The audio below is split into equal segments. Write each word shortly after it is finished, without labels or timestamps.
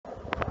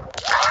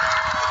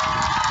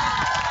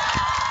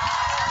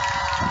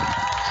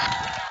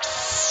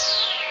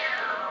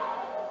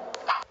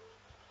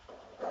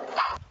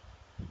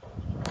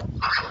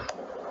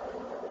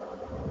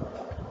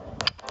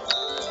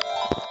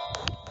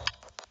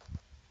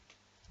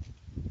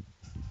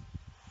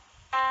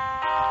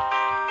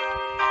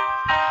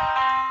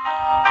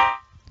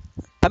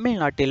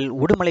தமிழ்நாட்டில்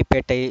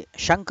உடுமலைப்பேட்டை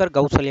சங்கர்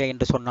கௌசல்யா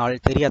என்று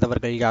சொன்னால்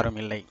தெரியாதவர்கள் யாரும்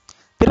இல்லை.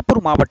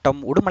 திருப்பூர் மாவட்டம்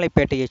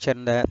உடுமலைப்பேட்டையைச்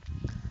சேர்ந்த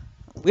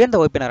உயர்ந்த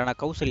வகுப்பினரான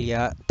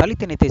கௌசல்யா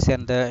தலித் இனத்தைச்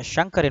சேர்ந்த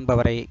சங்கர்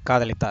என்பவரை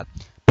காதலித்தார்.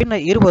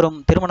 பின்னர் இருவரும்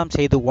திருமணம்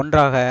செய்து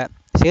ஒன்றாக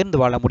சேர்ந்து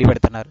வாழ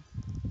முடிவெடுத்தனர்.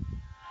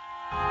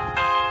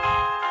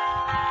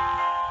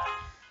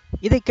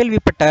 இதை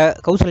கேள்விப்பட்ட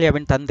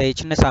கௌசல்யாவின் தந்தை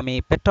சின்னசாமி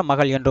பெற்ற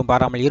மகள் என்றும்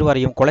பாராமல்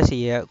இருவரையும் கொலை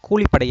செய்ய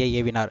கூலிப்படையை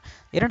ஏவினார்.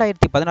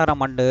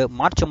 2016ஆம் ஆண்டு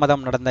மார்ச்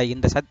மாதம் நடந்த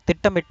இந்த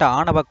திட்டமிட்ட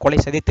ஆணவ கொலை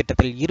சதி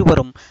திட்டத்தில்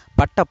இருவரும்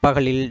பட்ட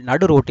பகலில்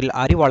நடு ரோட்டில்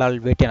அரிவாளால்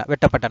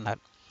வெட்டப்பட்டனர்.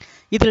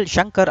 இதில்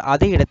சங்கர்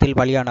அதே இடத்தில்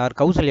பலியானார்.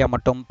 கௌசல்யா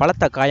மட்டும்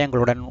பலத்த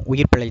காயங்களுடன்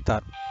உயிர்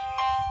பிழைத்தார்.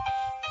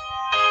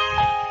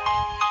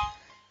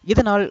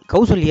 இதனால்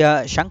கௌசல்யா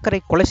சங்கரை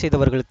கொலை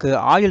செய்தவர்களுக்கு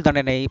ஆயுள்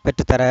தண்டனை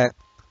பெற்றுத்தர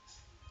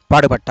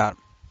பாடுபட்டார்.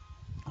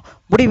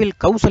 முடிவில்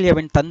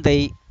கௌசல்யாவின் தந்தை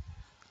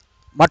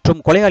மற்றும்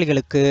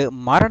கொலையாளிகளுக்கு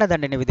மரண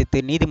தண்டனை விதித்து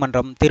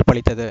நீதிமன்றம்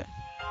தீர்ப்பளித்தது.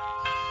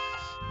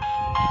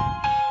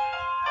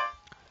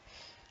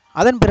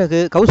 அதன் பிறகு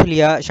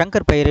கௌசல்யா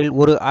சங்கர் பெயரில்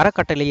ஒரு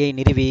அறக்கட்டளையை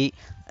நிறுவி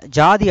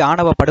ஜாதி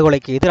ஆணவ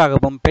படுகொலைக்கு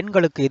எதிராகவும்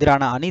பெண்களுக்கு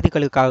எதிரான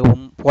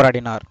அநீதிகளுக்காகவும்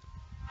போராடினார்.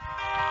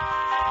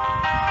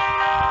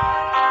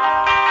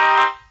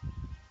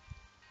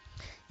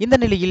 இந்த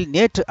நிலையில்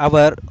நேற்று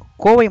அவர்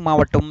கோவை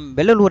மாவட்டம்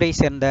வெள்ளலூரை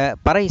சேர்ந்த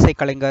பற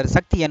இசைக்கலைஞர்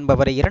சக்தி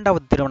என்பவரை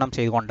இரண்டாவது திருமணம்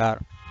செய்து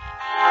கொண்டார்.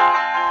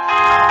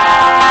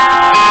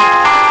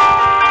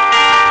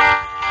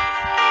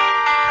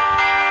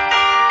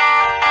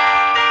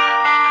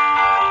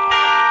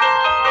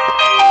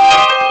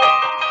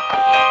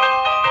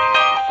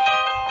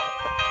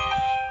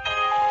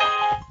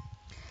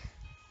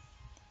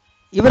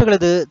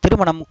 இவர்களது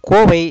திருமணம்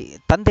கோவை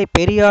தந்தை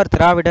பெரியார்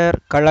திராவிடர்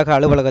கழக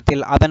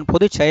அலுவலகத்தில் அதன்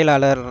பொதுச்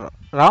செயலாளர்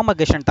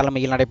ராமகிருஷ்ணன்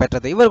தலைமையில்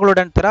நடைபெற்றது.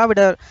 இவர்களுடன்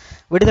திராவிடர்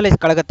விடுதலை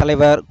கழக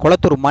தலைவர்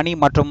கொளத்தூர் மணி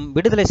மற்றும்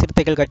விடுதலை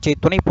சிறுத்தைகள் கட்சி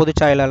துணை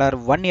பொதுச் செயலாளர்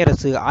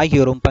வன்னியரசு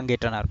ஆகியோரும்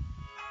பங்கேற்றனர்.